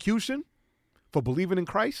 Persecution for believing in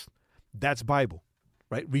Christ, that's Bible,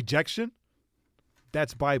 right? Rejection,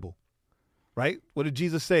 that's Bible, right? What did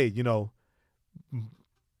Jesus say?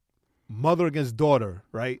 Mother against daughter,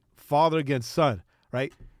 right? Father against son,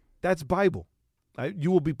 right? That's Bible, right?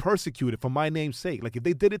 You will be persecuted for my name's sake. Like, if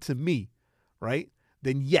they did it to me, right,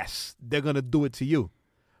 then yes, they're going to do it to you.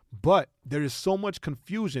 But there is so much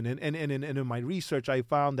confusion. And in my research, I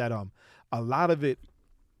found that a lot of the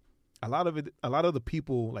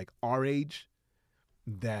people like our age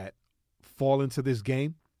that fall into this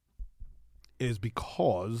game is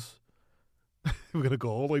because we're going to go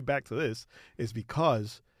all the way back to this, is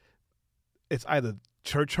because it's either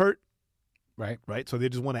church hurt, right? So they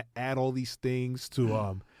just want to add all these things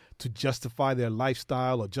to justify their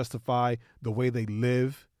lifestyle or justify the way they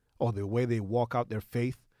live or the way they walk out their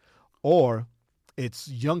faith. Or it's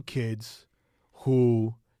young kids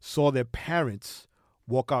who saw their parents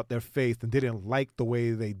walk out their faith and didn't like the way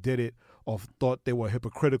they did it or thought they were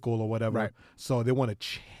hypocritical or whatever. Right. So they want to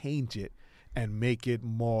change it and make it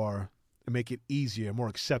easier, more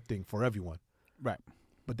accepting for everyone. Right.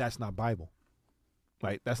 But that's not Bible.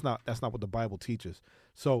 Right? That's not what the Bible teaches.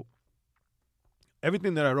 So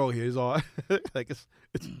everything that I wrote here is all like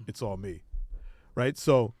it's all me. Right?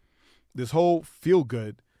 So this whole feel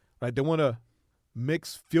good, right? They want to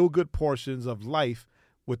mix feel good portions of life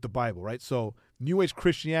with the Bible, right? So New Age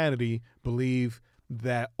Christianity believe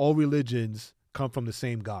that all religions come from the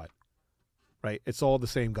same God, right? It's all the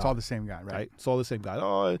same God. It's all the same God, right? It's all the same God.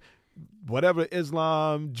 Oh, whatever,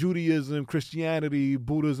 Islam, Judaism, Christianity,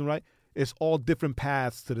 Buddhism, right? It's all different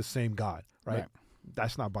paths to the same God, right?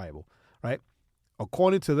 That's not Bible, right?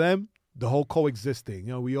 According to them, the whole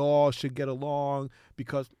coexisting, we all should get along,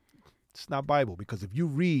 because it's not Bible. Because if you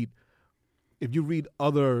read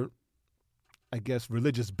other, I guess,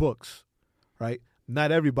 religious books, right?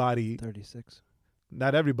 Not everybody 36.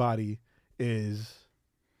 Not everybody is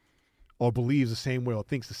or believes the same way or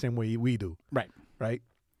thinks the same way we do. Right?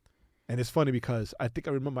 And it's funny because I think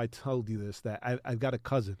I remember I told you this, that I've got a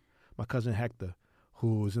cousin, my cousin Hector,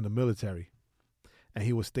 who was in the military, and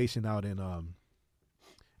he was stationed out in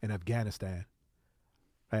Afghanistan.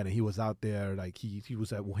 And he was out there, like he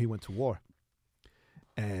went to war,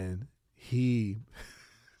 and he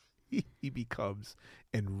becomes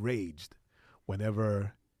enraged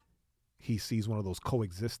whenever he sees one of those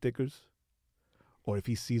coexist stickers, or if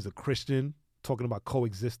he sees a Christian talking about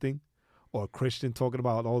coexisting, or a Christian talking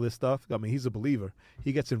about all this stuff. I mean, he's a believer.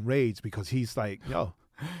 He gets enraged because he's like,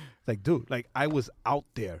 like, dude, like, I was out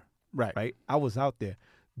there, right? I was out there.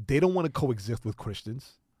 They don't want to coexist with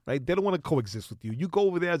Christians. Right? They don't want to coexist with you. You go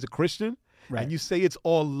over there as a Christian, and you say it's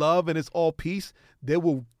all love and it's all peace, they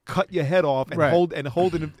will cut your head off and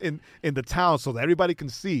hold it in the town so that everybody can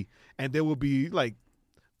see, and they will be like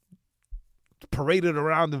paraded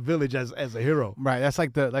around the village as a hero. Right. That's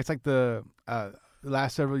like the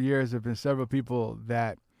last several years there have been several people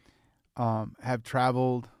that have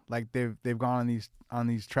traveled, like they've gone on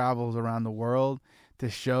these travels around the world to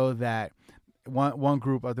show that one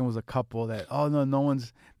group, I think, was a couple that,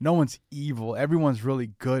 no one's evil, everyone's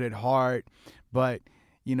really good at heart, but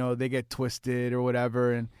they get twisted or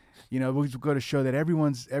whatever, and we go to show that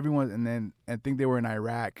everyone, and then I think they were in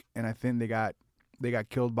Iraq, and I think they got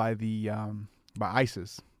killed by by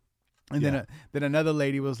ISIS, and then another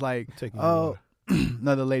lady was like,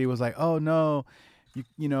 another lady was like, oh no,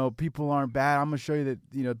 people aren't bad, I'm gonna show you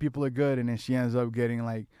that people are good, and then she ends up getting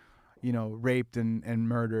like raped and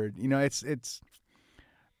murdered. It's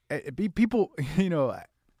people,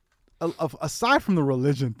 aside from the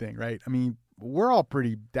religion thing, right? I mean, we're all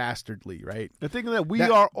pretty dastardly, right? The thing is that we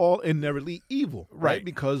are all inherently evil, right?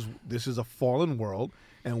 Because this is a fallen world,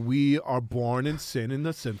 and we are born in sin in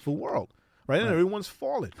a sinful world, right? And everyone's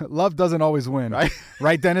fallen. Love doesn't always win, right?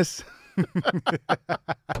 Right, Dennis?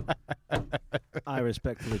 I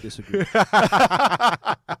respectfully disagree.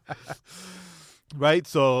 Right?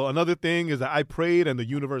 So another thing is that I prayed and the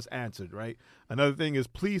universe answered, right? Another thing is,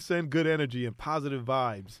 please send good energy and positive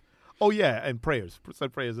vibes. Oh, yeah, and prayers.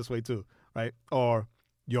 Send prayers this way too, right? Or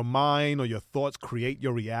your mind or your thoughts create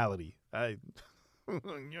your reality. Right?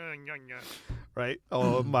 Right?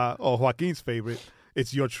 Or Joaquin's favorite,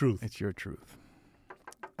 it's your truth. It's your truth.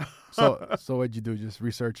 So what'd you do? Just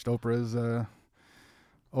researched Oprah's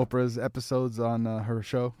Oprah's episodes on her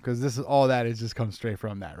show? Because this is all that. It just comes straight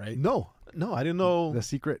from that, right? No, I didn't know. The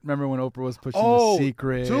Secret. Remember when Oprah was pushing Oh, The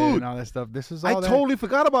Secret dude. and all that stuff? This is I all that. totally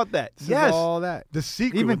forgot about that. This Yes, is all that. The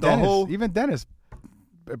Secret. Even with the Dennis. whole. Even Dennis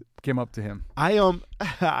came up to him. I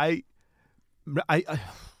okay.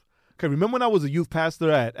 Remember when I was a youth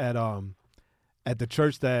pastor at the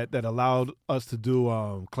church that allowed us to do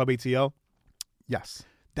Club ATL? Yes.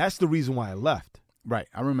 That's the reason why I left. Right.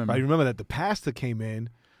 I remember. I remember that the pastor came in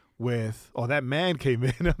that man came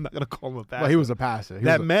in. I'm not gonna call him a pastor. Well, he was a pastor. He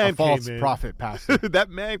That was man a false came in. prophet pastor.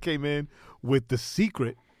 That man came in with The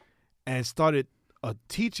Secret and started a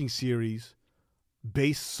teaching series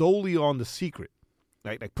based solely on The Secret.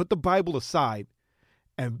 Right? Like put the Bible aside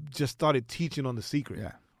and just started teaching on The Secret.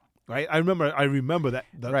 Yeah. Right? I remember that.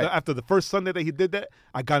 Right. After the first Sunday that he did that,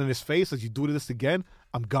 I got in his face, as you do this again,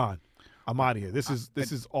 I'm gone. I'm out of here. This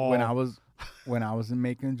is all. When I was in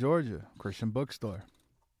Macon, Georgia, Christian bookstore.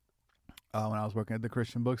 When I was working at the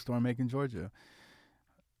Christian bookstore in Macon, Georgia.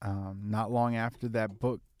 Not long after that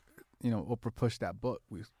book, Oprah pushed that book.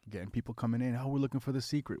 We was getting people coming in. Oh, we're looking for The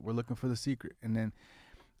Secret. We're looking for The Secret. And then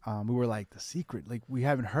we were like, The Secret? Like, we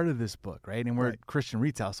haven't heard of this book, right? And we're Right. Christian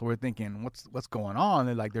retail, so we're thinking, what's going on?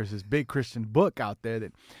 And like, there's this big Christian book out there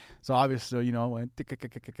that. So obviously, went did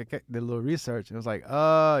a little research, and it was like,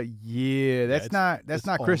 yeah, that's it's- not it's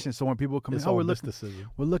not all- Christian. So when people come in, It's oh, all we're looking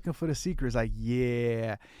mysticism. for The Secret. It's like,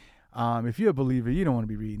 yeah. If you're a believer, you don't want to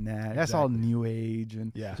be reading that. That's all Exactly. New Age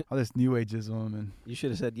and Yeah. all this New Ageism and You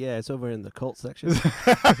should have said, yeah, it's over in the cult section.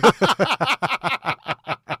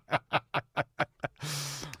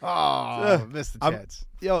 oh, missed the I'm- chance.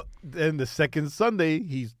 Yo, then the second Sunday,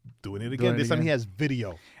 he's doing it again. Doing it This time again. he has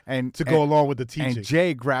video And to go along with the teaching. And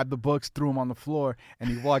Jay grabbed the books, threw them on the floor, and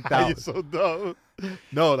he walked out. You're so dumb.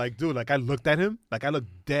 No, dude, I looked at him, I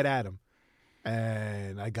looked dead at him,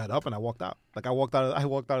 and I got up and I walked out. I walked out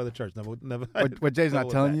of the church. Never. What Jay's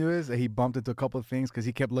not telling you is that he bumped into a couple of things because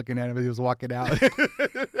he kept looking at him as he was walking out.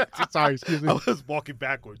 Sorry, excuse I me. was walking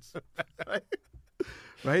backwards.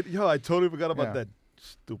 Right? Yo, I totally forgot about Yeah. that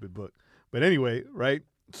stupid book. But anyway, right?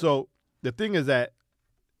 So the thing is that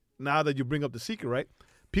now that you bring up The Secret, right?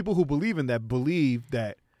 People who believe in that believe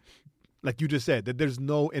that, like you just said, that there's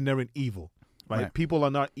no inherent evil. Right? Right. People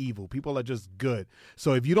are not evil. People are just good.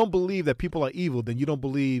 So if you don't believe that people are evil, then you don't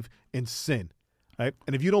believe in sin. Right?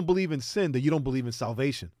 And if you don't believe in sin, then you don't believe in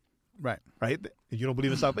salvation. Right, Right? If you don't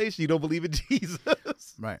believe in salvation, you don't believe in Jesus.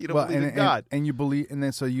 right. You don't believe in and, God. and you believe, and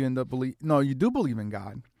then so you end up believe. No, you do believe in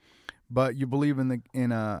God, but you believe in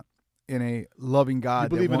a loving You God that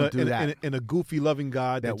believe won't do that. in a goofy, loving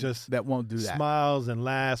God that just that won't do that. smiles and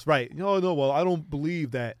laughs. Right. No, well, I don't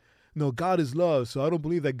believe that. No, God is love, so I don't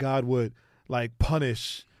believe that God would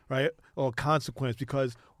punish, right, or consequence,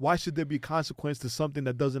 because why should there be consequence to something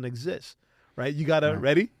that doesn't exist? Right? You gotta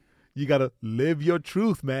ready? You gotta live your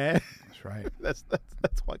truth, man. That's right. That's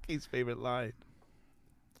Joaquin's favorite line.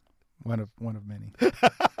 One of many.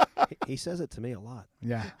 He says it to me a lot.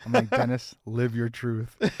 Yeah, I'm like, Dennis, live your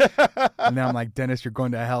truth. And then I'm like, Dennis, you're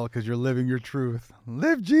going to hell because you're living your truth.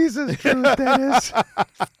 Live Jesus' truth, Dennis.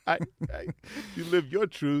 You live your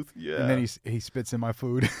truth, yeah. And then he spits in my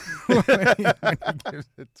food when he gives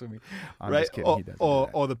it to me. I'm right? just kidding. He doesn't do that.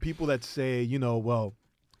 Or the people that say, well,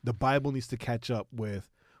 the Bible needs to catch up with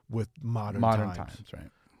modern times, right?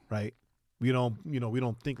 Right? We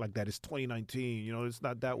don't think like that. It's 2019. It's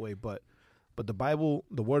not that way. But the Bible,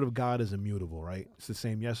 the Word of God, is immutable, right? It's the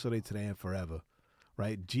same yesterday, today, and forever,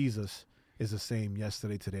 right? Jesus is the same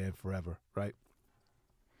yesterday, today, and forever, right?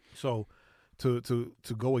 So, to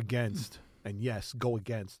go against, and yes, go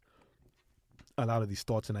against a lot of these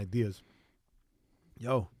thoughts and ideas.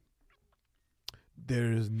 There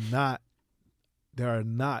are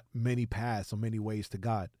not many paths or many ways to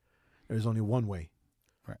God. There's only one way.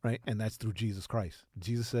 Right? And that's through Jesus Christ.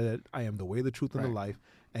 Jesus said, I am the way, the truth, and the life,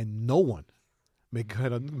 and no one may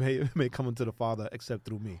come unto the Father except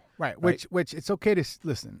through me. Right. Which it's okay to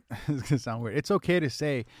listen. It's gonna sound weird. It's okay to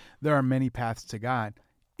say there are many paths to God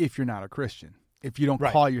if you're not a Christian. If you don't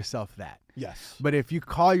call yourself that. Yes. But if you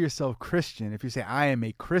call yourself Christian, if you say I am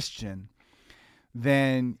a Christian,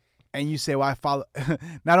 then and you say, well, I follow.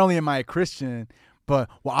 Not only am I a Christian, but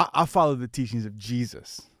I follow the teachings of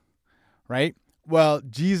Jesus. Right. Well,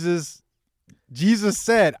 Jesus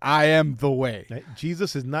said, I am the way. Right?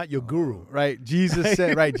 Jesus is not your guru. Right. Jesus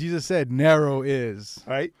said, narrow is.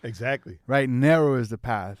 Right? Exactly. Right. Narrow is the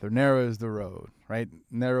path, or narrow is the road. Right.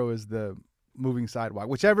 Narrow is the moving sidewalk,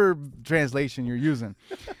 whichever translation you're using.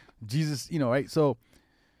 Jesus, right. So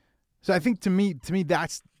I think to me,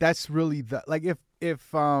 that's really the, like,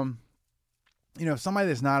 if somebody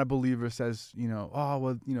that's not a believer says, oh,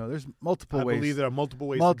 well, there's multiple I ways. believe there are multiple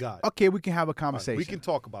ways to God. Okay, we can have a All right, conversation. we can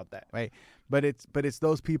talk about that. Right. But it's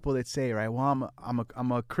those people that say, right, well,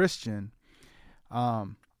 I'm a Christian.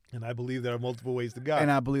 And I believe there are multiple ways to God.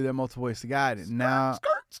 And I believe there are multiple ways to God. And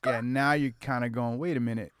now you're kind of going, wait a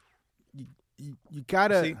minute. You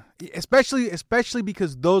gotta, especially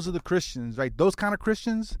because those are the Christians, right? Those kind of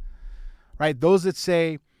Christians, right? Those that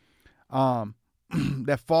say,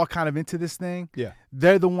 that fall kind of into this thing. Yeah.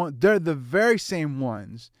 They're the very same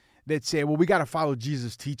ones that say, well, we got to follow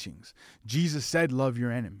Jesus' teachings. Jesus said, love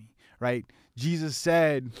your enemy, right? Jesus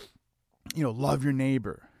said, love your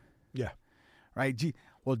neighbor. Yeah. Right.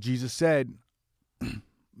 Well, Jesus said,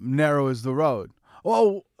 narrow is the road.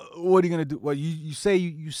 Oh, what are you gonna do? Well, you say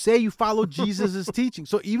you follow Jesus' teaching.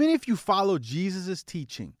 So even if you follow Jesus'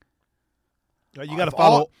 teaching, you got to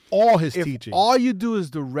follow all his if teachings. all you do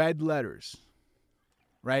is the red letters,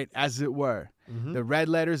 right, as it were, Mm-hmm. the red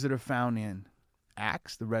letters that are found in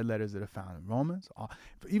Acts, the red letters that are found in Romans,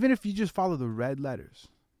 even if you just follow the red letters,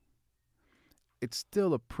 it's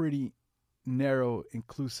still a pretty narrow,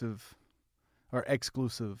 inclusive, or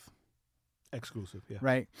exclusive, yeah.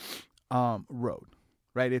 right, road,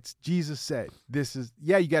 right? It's Jesus said, this is,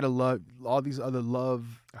 you got to love all these other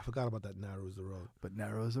love. I forgot about that. Narrow is the road. But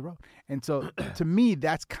narrow is the road. And so to me,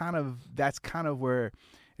 that's kind of where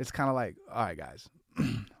it's kind of like, all right, guys,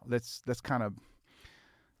 let's kind of,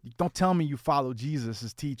 don't tell me you follow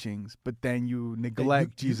Jesus' teachings, but then you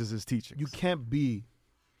neglect Jesus' teachings. You can't be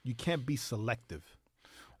selective.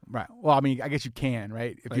 Right. Well, I mean, I guess you can,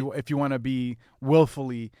 right? If you want to be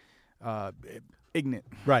willfully ignorant.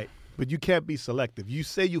 Right. But you can't be selective. You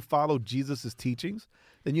say you follow Jesus' teachings,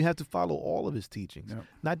 then you have to follow all of his teachings. Yep.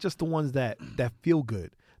 Not just the ones that feel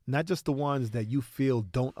good. Not just the ones that you feel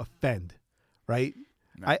don't offend. Right?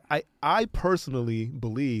 No. I personally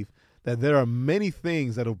believe that there are many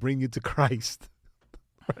things that'll bring you to Christ.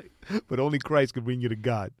 Right? But only Christ can bring you to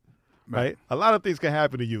God. Right? A lot of things can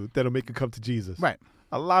happen to you that'll make you come to Jesus. Right.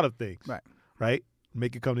 A lot of things. Right. Right?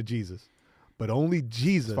 Make you come to Jesus. But only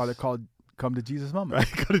Jesus. That's why they're called come to Jesus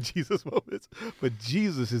moments. Right? Come to Jesus moments. But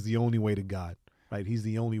Jesus is the only way to God. Right? He's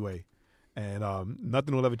the only way. And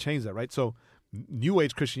nothing will ever change that. Right? So New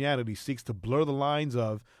Age Christianity seeks to blur the lines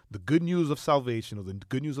of the good news of salvation or the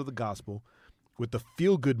good news of the gospel with the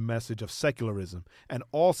feel-good message of secularism. And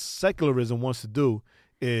all secularism wants to do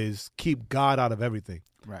is keep God out of everything.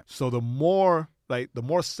 Right. So the more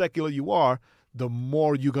secular you are, the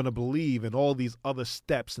more you're going to believe in all these other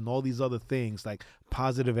steps and all these other things like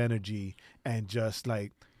positive energy and just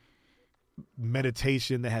like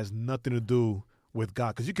meditation that has nothing to do with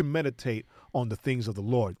God. Because you can meditate on the things of the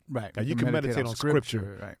Lord. Right. You can meditate on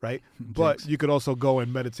scripture. Right. But you could also go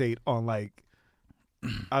and meditate on like,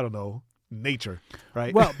 I don't know, nature.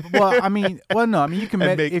 Right. Well, I mean, no, I mean, you can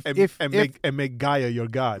make Gaia your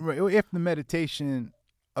God. If the meditation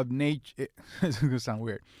of nature, it's going to sound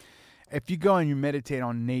weird. If you go and you meditate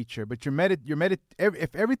on nature, but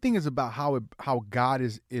if everything is about how God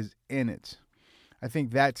is in it, I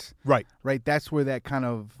think that's right. That's where that kind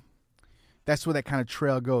of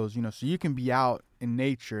trail goes, So you can be out in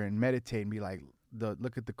nature and meditate and be like,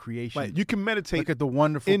 look at the creation. Right. You can meditate. Look at the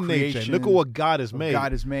wonderful in creation. nature. Look at what God has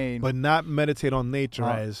made. But not meditate on nature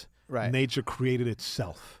as nature created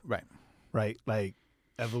itself. Right. Right. Like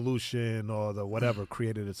evolution or the whatever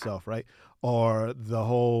created itself. Right. Or the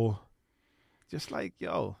whole. Just like,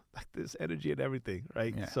 like this energy and everything,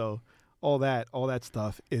 right? Yeah. So all that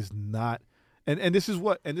stuff is not, and this is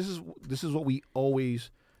what we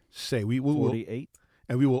always say. We will 48,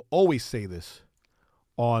 and we will always say this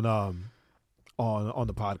on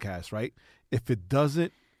the podcast, right? If it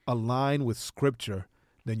doesn't align with Scripture,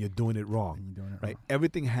 then you're doing it wrong, right?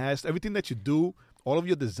 Everything that you do, all of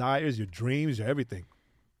your desires, your dreams, your everything,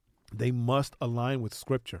 they must align with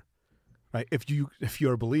Scripture. Right, if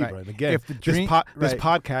you're a believer, and again, this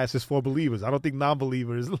podcast is for believers. I don't think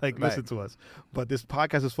non-believers listen to us, but this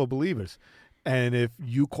podcast is for believers. And if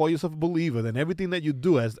you call yourself a believer, then everything that you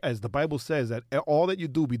do, as the Bible says, that all that you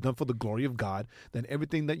do be done for the glory of God, then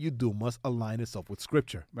everything that you do must align itself with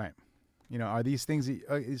Scripture. Right. Are these things?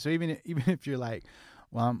 So even if you're like,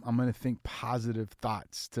 well, I'm going to think positive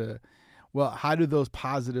thoughts. How do those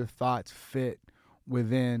positive thoughts fit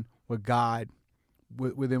within what God?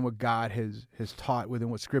 Within what God has taught, within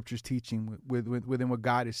what Scripture's teaching, within what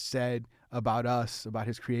God has said about us, about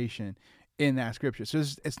His creation, in that Scripture. So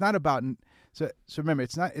it's not about. So remember,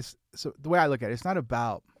 it's not. It's so the way I look at it, it's not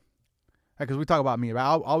about. Because we talk about me, right?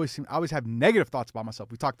 I always have negative thoughts about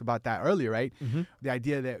myself. We talked about that earlier, right? Mm-hmm. The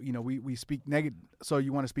idea that we speak negative, so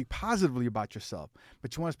you want to speak positively about yourself,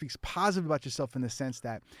 but you want to speak positive about yourself in the sense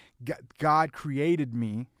that God created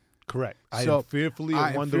me. Correct. I So am fearfully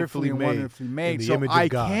and wonderfully made. In the so image I of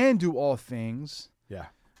God. can do all things, Yeah.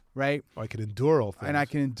 right? I can endure all things. And I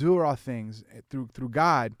can endure all things through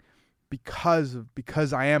God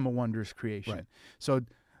because I am a wondrous creation. Right. So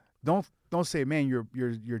don't say, man,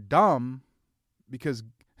 you're dumb, because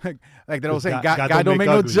like that old saying, God don't make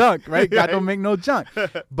no ugly. junk, right? God don't make no junk.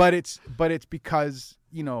 But it's because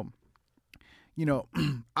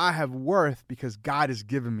I have worth because God has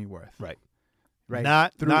given me worth. Right. Right.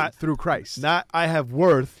 Not through Christ. Not I have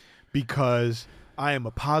worth because I am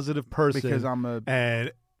a positive person. Because I'm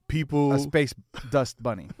and people a space dust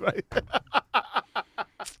bunny. right.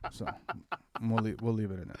 So we'll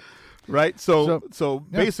leave it at that. Right. So yeah.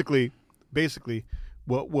 basically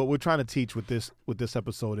what we're trying to teach with this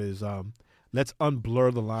episode is let's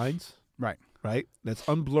unblur the lines. Right. Right? Let's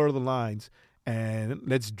unblur the lines and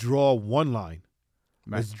let's draw one line.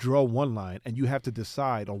 Right. Let's draw one line, and you have to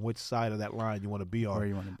decide on which side of that line you want to be on. Where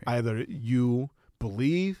you want to be. Either you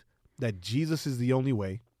believe that Jesus is the only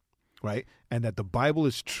way, right, and that the Bible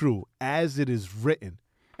is true as it is written,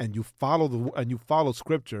 and you follow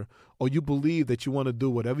Scripture, or you believe that you want to do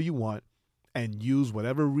whatever you want and use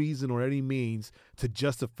whatever reason or any means to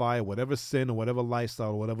justify whatever sin or whatever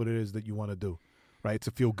lifestyle or whatever it is that you want to do, right, to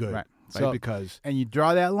feel good, Right. right? Because and you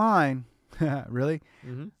draw that line, really,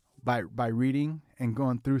 mm-hmm. by reading and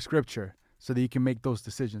going through Scripture, so that you can make those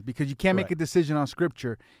decisions. Because you can't make a decision on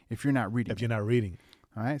Scripture if you're not reading. If you're not reading.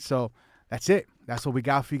 All right, so that's it. That's what we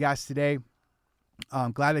got for you guys today.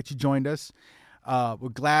 I'm glad that you joined us. We're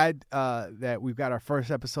glad that we've got our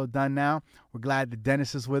first episode done now. We're glad that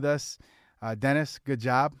Dennis is with us. Dennis, good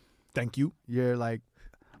job. Thank you. You're like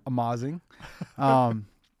amazing.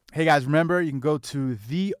 Hey guys, remember you can go to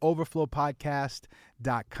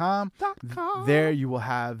theoverflowpodcast.com. There you will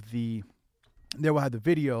have the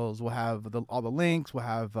videos. We'll have all the links. We'll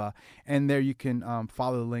have and there you can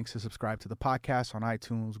follow the links to subscribe to the podcast on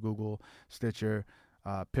iTunes, Google, Stitcher,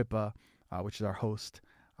 Pippa, which is our host,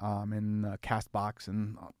 and Castbox,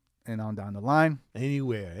 and on down the line.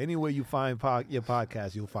 Anywhere you find your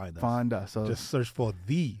podcast, you'll find us. Find us. So just search for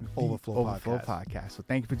the Overflow Podcast. So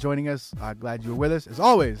thank you for joining us. Glad you were with us. As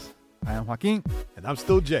always, I am Joaquin. And I'm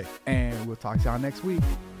still Jay. And we'll talk to y'all next week.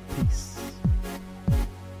 Peace.